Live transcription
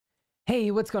Hey,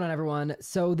 what's going on, everyone?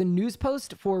 So the news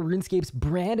post for RuneScape's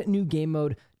brand new game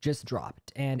mode just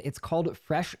dropped, and it's called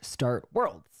Fresh Start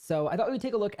Worlds. So I thought we would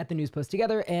take a look at the news post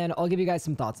together, and I'll give you guys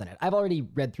some thoughts on it. I've already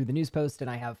read through the news post, and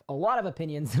I have a lot of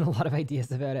opinions and a lot of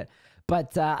ideas about it,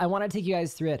 but I want to take you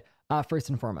guys through it first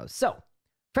and foremost. So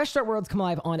Fresh Start Worlds come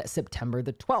live on September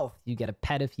the 12th. You get a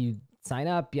pet if you sign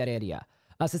up, yada, yada, yada.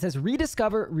 So it says,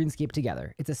 rediscover RuneScape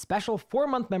together. It's a special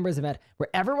 4-month members event where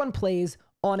everyone plays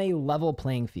on a level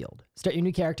playing field. Start your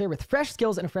new character with fresh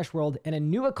skills in a fresh world and a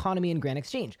new economy and grand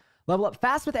exchange. Level up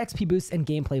fast with XP boosts and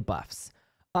gameplay buffs.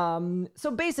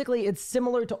 So basically, it's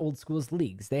similar to old school's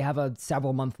leagues. They have a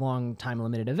several month-long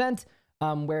time-limited event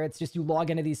where it's just you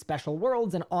log into these special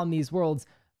worlds, and on these worlds,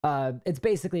 it's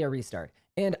basically a restart.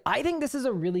 And I think this is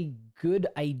a really good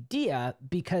idea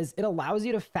because it allows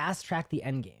you to fast-track the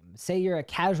end game. Say you're a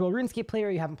casual RuneScape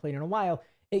player, you haven't played in a while,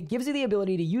 it gives you the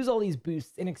ability to use all these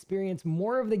boosts and experience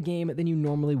more of the game than you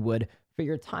normally would for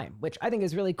your time, which I think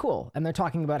is really cool. And they're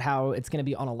talking about how it's going to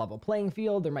be on a level playing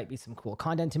field. There might be some cool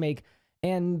content to make,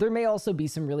 and there may also be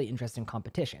some really interesting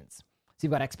competitions. So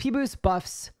you've got XP boosts,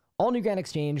 buffs, all new grand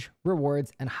exchange,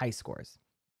 rewards, and high scores.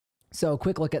 So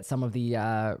quick look at some of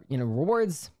the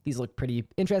rewards. These look pretty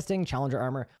interesting. Challenger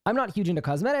armor. I'm not huge into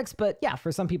cosmetics, but yeah,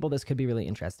 for some people, this could be really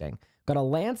interesting. Got a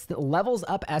lance that levels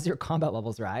up as your combat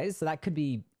levels rise. So that could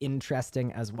be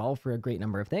interesting as well for a great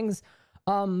number of things.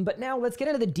 But now let's get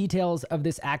into the details of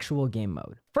this actual game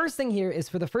mode. First thing here is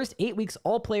for the first 8 weeks,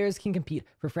 all players can compete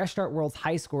for Fresh Start World's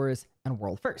high scores and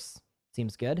world firsts.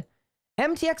 Seems good.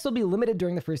 MTX will be limited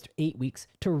during the first 8 weeks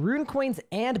to rune coins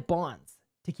and bonds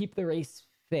to keep the race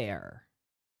fair.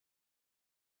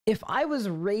 If I was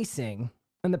racing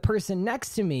and the person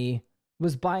next to me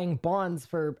was buying bonds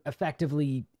for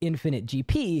effectively infinite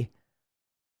GP,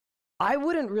 I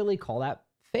wouldn't really call that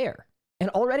fair. And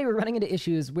already we're running into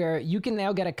issues where you can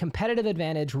now get a competitive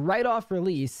advantage right off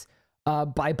release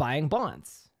by buying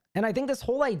bonds. And I think this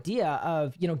whole idea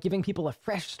of, giving people a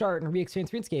fresh start and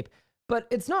re-experience RuneScape, but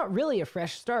it's not really a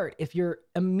fresh start if you're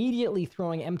immediately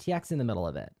throwing MTX in the middle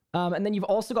of it. And then you've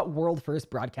also got world first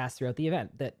broadcasts throughout the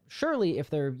event that surely, if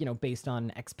they're based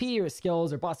on XP or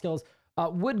skills or boss skills,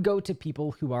 would go to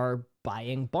people who are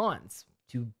buying bonds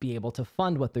to be able to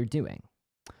fund what they're doing.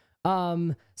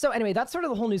 So anyway, that's sort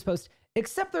of the whole news post,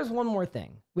 except there's one more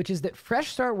thing, which is that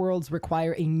Fresh Start Worlds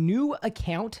require a new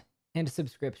account and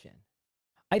subscription.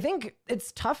 I think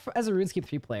it's tough as a RuneScape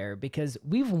 3 player because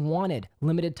we've wanted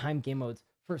limited time game modes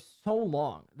for so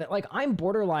long that I'm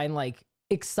borderline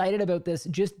excited about this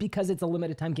just because it's a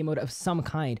limited time game mode of some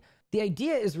kind. The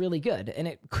idea is really good and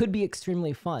it could be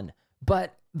extremely fun,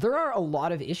 but there are a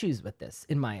lot of issues with this,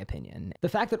 in my opinion. The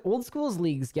fact that old school's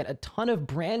leagues get a ton of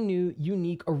brand new,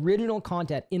 unique, original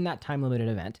content in that time limited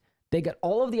event. They get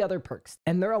all of the other perks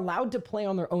and they're allowed to play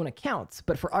on their own accounts.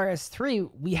 But for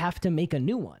RS3, we have to make a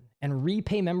new one and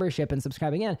repay membership and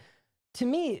subscribe again. To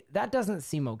me, that doesn't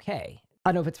seem okay. I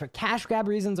don't know if it's for cash grab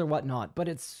reasons or whatnot, but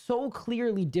it's so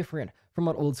clearly different from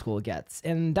what old school gets.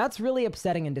 And that's really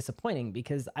upsetting and disappointing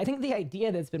because I think the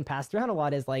idea that's been passed around a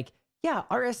lot is yeah,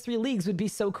 RS3 leagues would be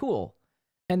so cool.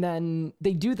 And then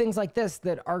they do things like this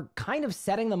that are kind of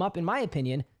setting them up, in my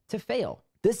opinion, to fail.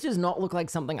 This does not look like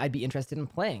something I'd be interested in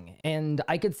playing. And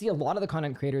I could see a lot of the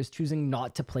content creators choosing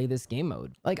not to play this game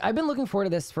mode. I've been looking forward to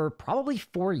this for probably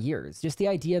 4 years. Just the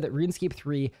idea that RuneScape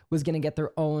 3 was going to get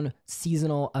their own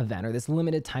seasonal event or this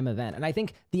limited time event. And I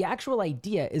think the actual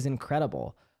idea is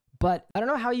incredible. But I don't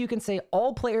know how you can say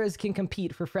all players can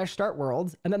compete for Fresh Start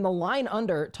Worlds, and then the line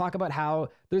under talk about how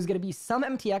there's going to be some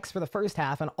MTX for the first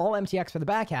half and all MTX for the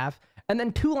back half. And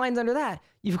then 2 lines under that,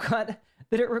 you've got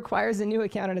that it requires a new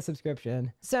account and a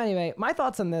subscription. So anyway, my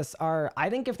thoughts on this are,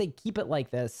 I think if they keep it like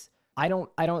this, I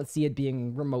don't see it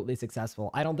being remotely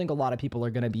successful. I don't think a lot of people are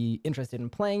going to be interested in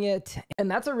playing it. And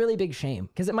that's a really big shame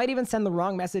because it might even send the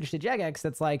wrong message to Jagex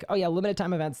that's like, oh yeah, limited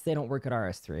time events, they don't work at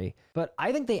RS3. But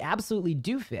I think they absolutely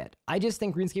do fit. I just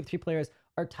think RuneScape 3 players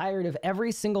are tired of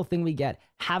every single thing we get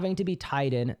having to be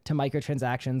tied in to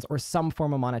microtransactions or some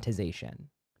form of monetization.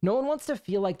 No one wants to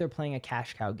feel like they're playing a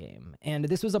cash cow game, and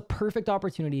this was a perfect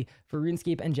opportunity for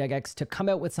RuneScape and Jagex to come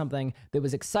out with something that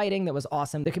was exciting, that was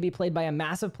awesome, that could be played by a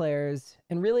mass of players,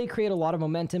 and really create a lot of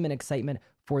momentum and excitement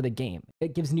for the game.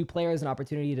 It gives new players an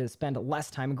opportunity to spend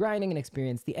less time grinding and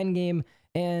experience the end game,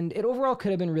 and it overall could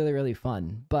have been really, really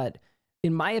fun. But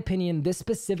in my opinion, this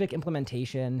specific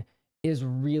implementation is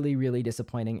really, really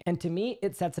disappointing, and to me,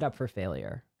 it sets it up for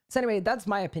failure. So anyway, that's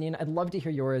my opinion. I'd love to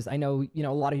hear yours. I know, a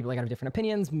lot of people have different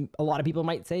opinions. A lot of people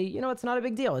might say, it's not a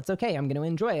big deal. It's okay. I'm going to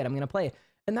enjoy it. I'm going to play it.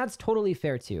 And that's totally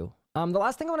fair too. The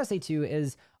last thing I want to say too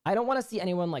is I don't want to see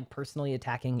anyone personally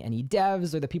attacking any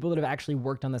devs or the people that have actually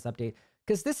worked on this update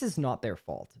because this is not their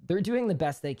fault. They're doing the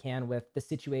best they can with the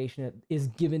situation that is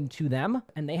given to them,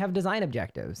 and they have design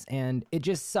objectives. And it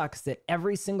just sucks that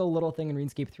every single little thing in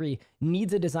RuneScape 3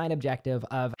 needs a design objective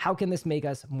of how can this make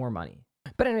us more money.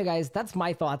 But anyway, guys, that's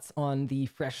my thoughts on the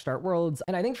Fresh Start Worlds.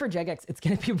 And I think for Jagex, it's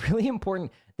going to be really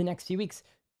important the next few weeks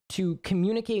to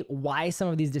communicate why some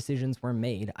of these decisions were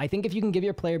made. I think if you can give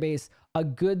your player base a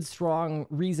good, strong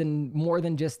reason more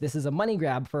than just this is a money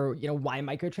grab for, why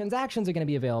microtransactions are going to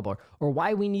be available or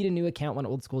why we need a new account when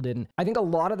old school didn't. I think a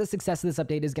lot of the success of this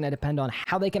update is going to depend on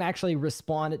how they can actually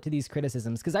respond to these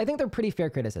criticisms, because I think they're pretty fair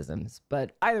criticisms.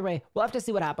 But either way, we'll have to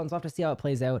see what happens. We'll have to see how it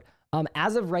plays out.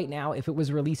 As of right now, if it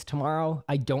was released tomorrow,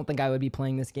 I don't think I would be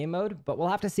playing this game mode, but we'll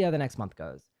have to see how the next month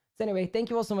goes. So anyway, thank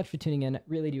you all so much for tuning in.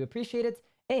 Really do appreciate it.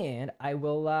 And I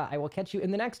will catch you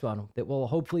in the next one that will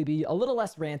hopefully be a little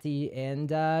less ranty.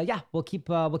 And yeah, we'll keep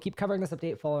covering this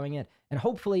update, following it. And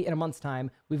hopefully in a month's time,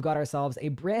 we've got ourselves a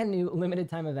brand new limited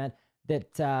time event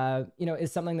that,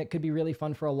 is something that could be really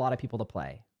fun for a lot of people to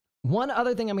play. One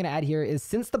other thing I'm going to add here is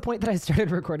since the point that I started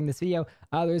recording this video,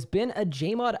 there's been a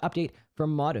Jmod update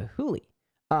from Mod Huli.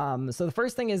 So the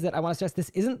first thing is that I want to stress this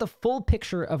isn't the full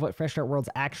picture of what Fresh Start Worlds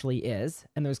actually is,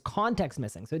 and there's context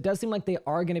missing. So it does seem like they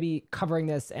are going to be covering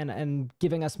this and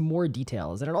giving us more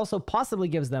details. And it also possibly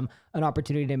gives them an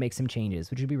opportunity to make some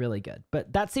changes, which would be really good.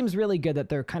 But that seems really good that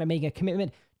they're kind of making a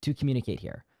commitment to communicate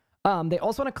here. They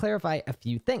also want to clarify a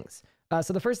few things.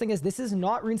 So the first thing is this is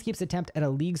not RuneScape's attempt at a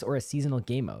leagues or a seasonal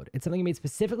game mode. It's something made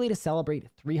specifically to celebrate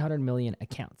 300 million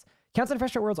accounts. Accounts on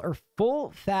Fresh Start Worlds are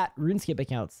full-fat RuneScape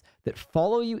accounts that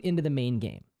follow you into the main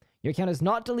game. Your account is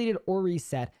not deleted or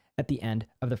reset at the end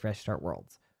of the Fresh Start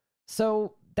Worlds.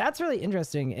 So that's really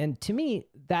interesting, and to me,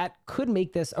 that could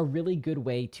make this a really good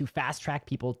way to fast-track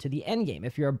people to the end game.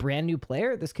 If you're a brand new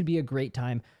player, this could be a great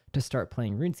time to start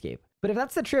playing RuneScape. But if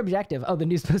that's the true objective, oh, the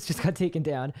news post just got taken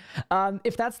down.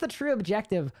 If that's the true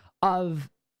objective of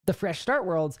the Fresh Start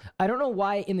Worlds, I don't know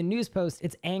why in the news post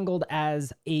it's angled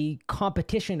as a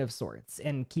competition of sorts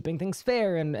and keeping things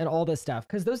fair and all this stuff,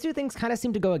 because those two things kind of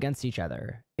seem to go against each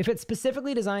other. If it's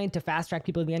specifically designed to fast track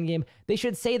people to the end game, they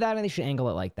should say that and they should angle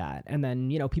it like that. And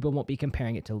then, people won't be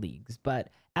comparing it to leagues. But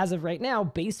as of right now,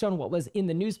 based on what was in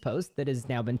the news post that has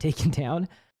now been taken down,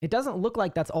 it doesn't look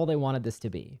like that's all they wanted this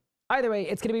to be. Either way,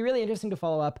 it's going to be really interesting to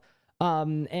follow up.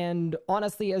 And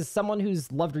honestly, as someone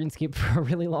who's loved RuneScape for a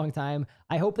really long time,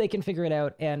 I hope they can figure it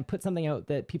out and put something out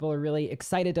that people are really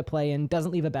excited to play and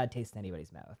doesn't leave a bad taste in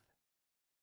anybody's mouth.